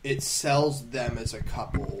 it sells them as a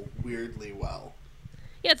couple weirdly well.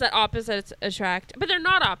 Yeah, it's that opposites attract, but they're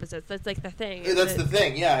not opposites. That's like the thing. That's the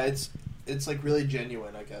thing. Yeah, it's like really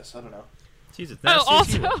genuine, I guess. I don't know. Jesus.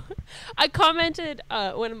 Also, I commented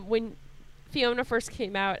when Fiona first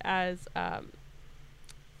came out as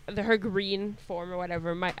her green form or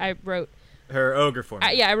whatever. I wrote her ogre form.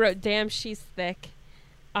 I wrote, "Damn, she's thick."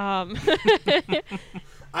 I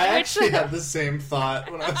actually had the same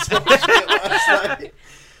thought when I was watching it last night.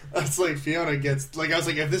 I was like, Fiona gets... Like, I was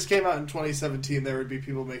like, if this came out in 2017, there would be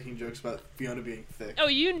people making jokes about Fiona being thick. Oh,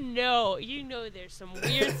 you know there's some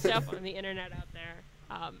weird stuff on the internet out there.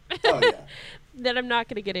 Oh, yeah. That I'm not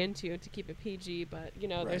going to get into to keep it PG, but,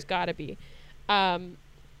 right. There's got to be.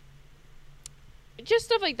 Just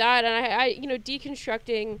stuff like that, and I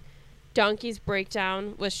deconstructing Donkey's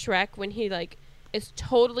breakdown with Shrek when he, is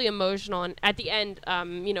totally emotional, and at the end,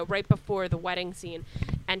 right before the wedding scene,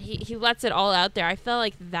 and he lets it all out there. I felt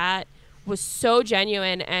like that was so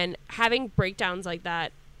genuine, and having breakdowns like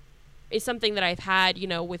that is something that I've had,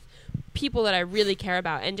 with people that I really care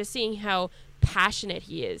about, and just seeing how passionate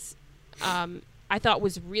he is, I thought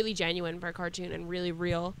was really genuine for a cartoon and really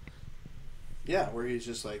real. Yeah, where he's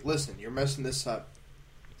just like, listen, you're messing this up.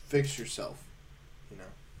 Fix yourself,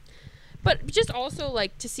 But just also,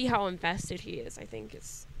 to see how invested he is, I think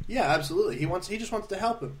is... Yeah, absolutely. He just wants to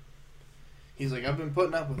help him. He's like, I've been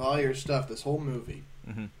putting up with all your stuff this whole movie.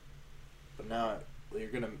 Mm-hmm. But now you're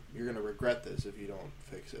gonna regret this if you don't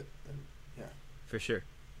fix it. And, yeah. For sure.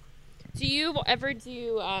 Do you ever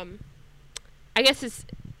do... I guess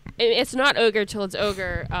it's not ogre till it's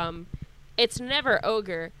ogre. It's never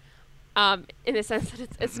ogre. In the sense that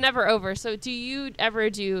it's never over. So do you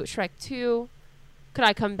ever do Shrek 2? Could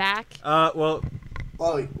I come back? Well,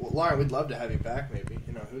 Lauren, we'd love to have you back, maybe.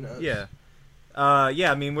 Who knows? Yeah.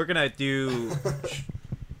 I mean, we're going to do...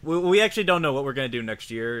 we actually don't know what we're going to do next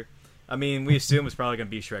year. I mean, we assume it's probably going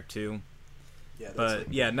to be Shrek 2. Yeah, but,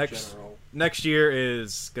 next year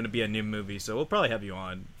is going to be a new movie, so we'll probably have you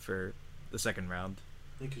on for the second round.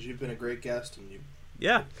 Yeah, because you've been a great guest, and you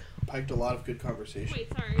piked a lot of good conversation. Wait,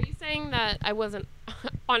 sorry, are you saying that I wasn't...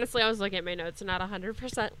 Honestly, I was looking at my notes and not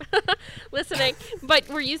 100% listening. But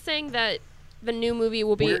were you saying that the new movie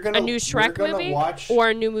will be a new Shrek movie or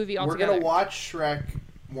a new movie altogether? We're going to watch Shrek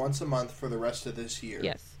once a month for the rest of this year.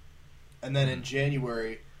 Yes. And then in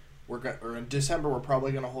January, or in December, we're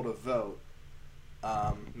probably going to hold a vote.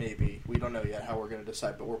 Maybe. We don't know yet how we're going to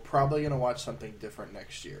decide, but we're probably going to watch something different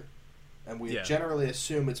next year. And we generally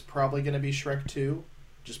assume it's probably going to be Shrek 2,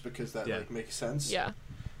 just because that makes sense. Yeah.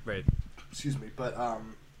 Right. Excuse me, but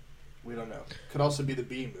we don't know. Could also be the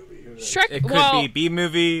B movie. Shrek. It could be B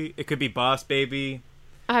movie. It could be Boss Baby.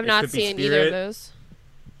 I have not seen either of those.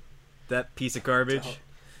 That piece of garbage.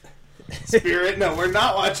 Spirit? No, we're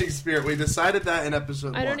not watching Spirit. We decided that in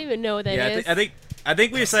episode 1. I don't even know what that is. I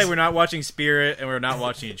think we decided we're not watching Spirit and we're not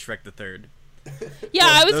watching Shrek the Third. Yeah,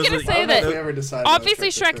 I was going to say that. Obviously,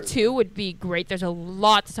 Shrek 2 would be great. There's a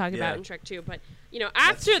lot to talk about in Shrek 2, but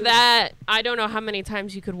after that, I don't know how many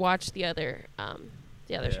times you could watch the other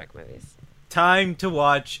Shrek movies. Time to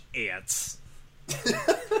watch Ants.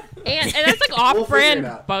 And that's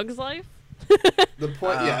off-brand Bug's Life. The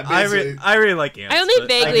point, I really like Ants. I only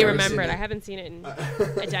vaguely remember it. I haven't seen it in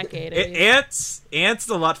a decade. Ants is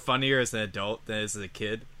a lot funnier as an adult than as a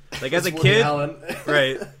kid. As a kid,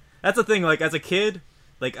 right? That's the thing. As a kid,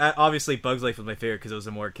 obviously Bug's Life was my favorite because it was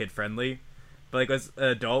more kid-friendly. But as an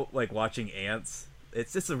adult, watching Ants,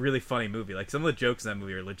 it's just a really funny movie. Some of the jokes in that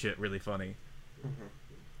movie are legit really funny.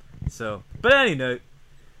 Mm-hmm. So, but anyway,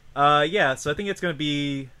 so I think it's going to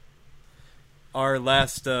be our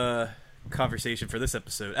last conversation for this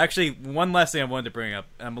episode. Actually, one last thing I wanted to bring up.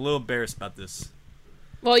 I'm a little embarrassed about this.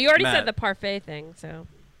 Well, you already said the parfait thing, so...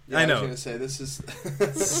 Yeah, I know. I was going to say, this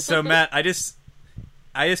is... So, Matt, I just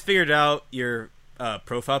figured out your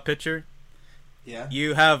profile picture. Yeah?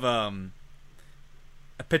 You have a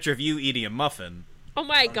picture of you eating a muffin. Oh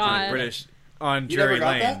my god. On Drury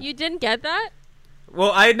Lane. That? You didn't get that?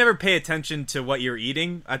 Well, I had never paid attention to what you were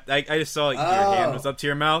eating. I just saw your hand was up to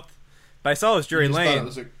your mouth. But I saw it was Drury Lane.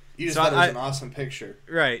 You just thought it was an awesome picture.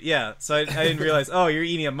 Right, yeah. So I didn't realize, you're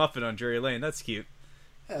eating a muffin on Drury Lane. That's cute.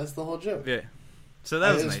 Yeah, that's the whole joke. Yeah. So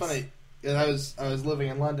that was nice. It was funny. I was living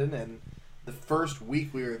in London, and the first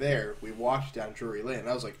week we were there, we walked down Drury Lane. And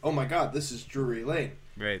I was like, oh my god, this is Drury Lane.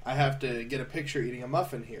 Right. I have to get a picture eating a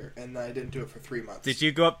muffin here. And I didn't do it for 3 months. Did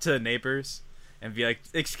you go up to neighbors and be like,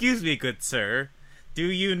 excuse me, good sir, do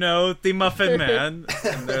you know the Muffin Man?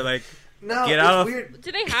 And they're like, No, get it's out of... weird.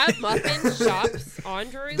 Do they have muffin shops on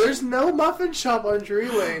Drury Lane? There's no muffin shop on Drury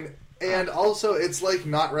Lane, and also it's like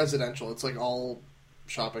not residential. It's like all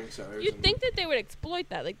shopping centers. You'd think that they would exploit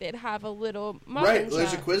that, like they'd have a little muffin right? shop.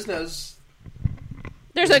 There's a Quiznos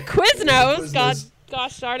There's a Quiznos. Quiznos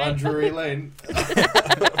Gosh darn it. on Drury Lane.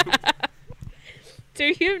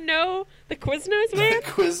 Do you know the Quiznos man?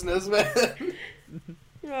 Quiznos man.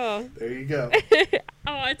 Oh. There you go.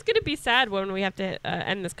 Oh, it's gonna be sad when we have to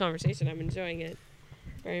end this conversation. I'm enjoying it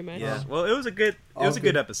very much. Yeah, well, it was a good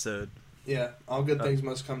episode. Yeah, all good things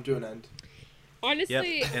must come to an end.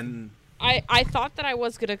 Honestly, Yep, and I thought that I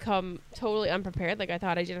was gonna come totally unprepared. Like I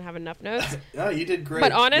thought I didn't have enough notes. No, you did great.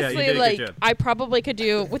 But Yeah, you honestly, did a good like job. I probably could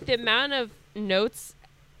do with the amount of notes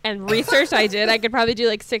and research I did. I could probably do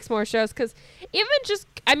like 6 more shows because even just,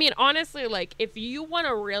 I mean, honestly, like if you want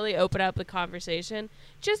to really open up the conversation,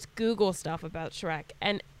 just Google stuff about Shrek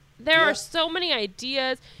and. There are so many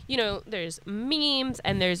ideas. You know, there's memes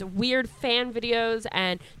and there's weird fan videos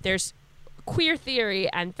and there's queer theory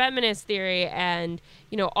and feminist theory and,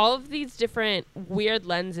 you know, all of these different weird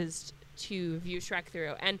lenses to view Shrek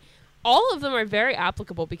through. And all of them are very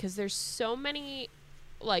applicable because there's so many,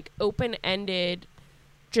 like, open-ended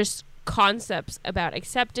just concepts about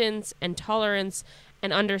acceptance and tolerance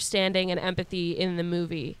and understanding and empathy in the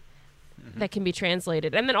movie that can be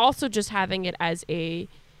translated. And then also just having it as a,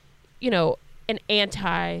 you know, an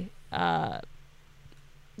anti,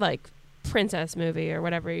 like, princess movie or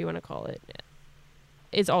whatever you want to call it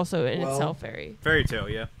is also in itself very... Fairy tale,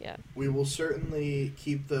 yeah. Yeah. We will certainly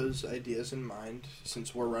keep those ideas in mind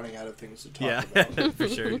since we're running out of things to talk Yeah, about for in the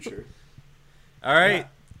sure. future. All right. Yeah.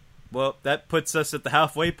 Well, that puts us at the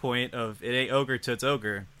halfway point of It Ain't Ogre Till It's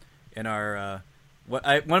Ogre. In our, one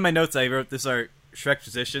of my notes I wrote, this is our Shrek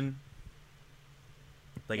position.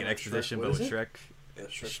 Like an exposition, Shrek, but what with is it? Shrek. Yeah,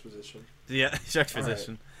 Shrek's position. Yeah, Shrek's All right.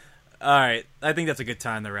 position. All right. I think that's a good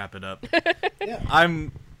time to wrap it up. Yeah.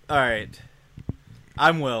 All right.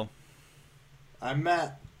 I'm Will. I'm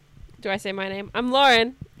Matt. Do I say my name? I'm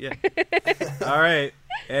Lauren. Yeah. All right.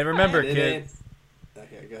 And remember, And it kids. ain't-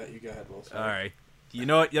 Okay, you go ahead, Will. All Sorry. right. You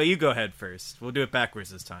know what? You go ahead first. We'll do it backwards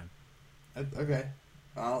this time. Okay.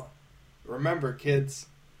 Well, remember, kids,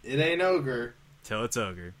 it ain't ogre. Till it's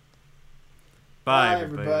ogre. Bye, Bye,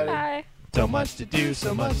 everybody. everybody. Bye. So much to do,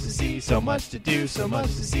 so much to see, so much to do, so much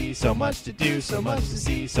to see, so much to do, so much to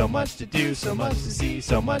see, so much to do, so much to see,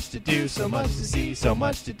 so much to do, so much to see, so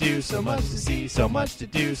much to do, so much to see, so much to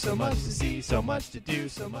do, so much to see, so much to do,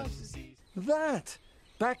 so much to see. That!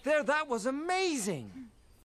 Back there, that was amazing!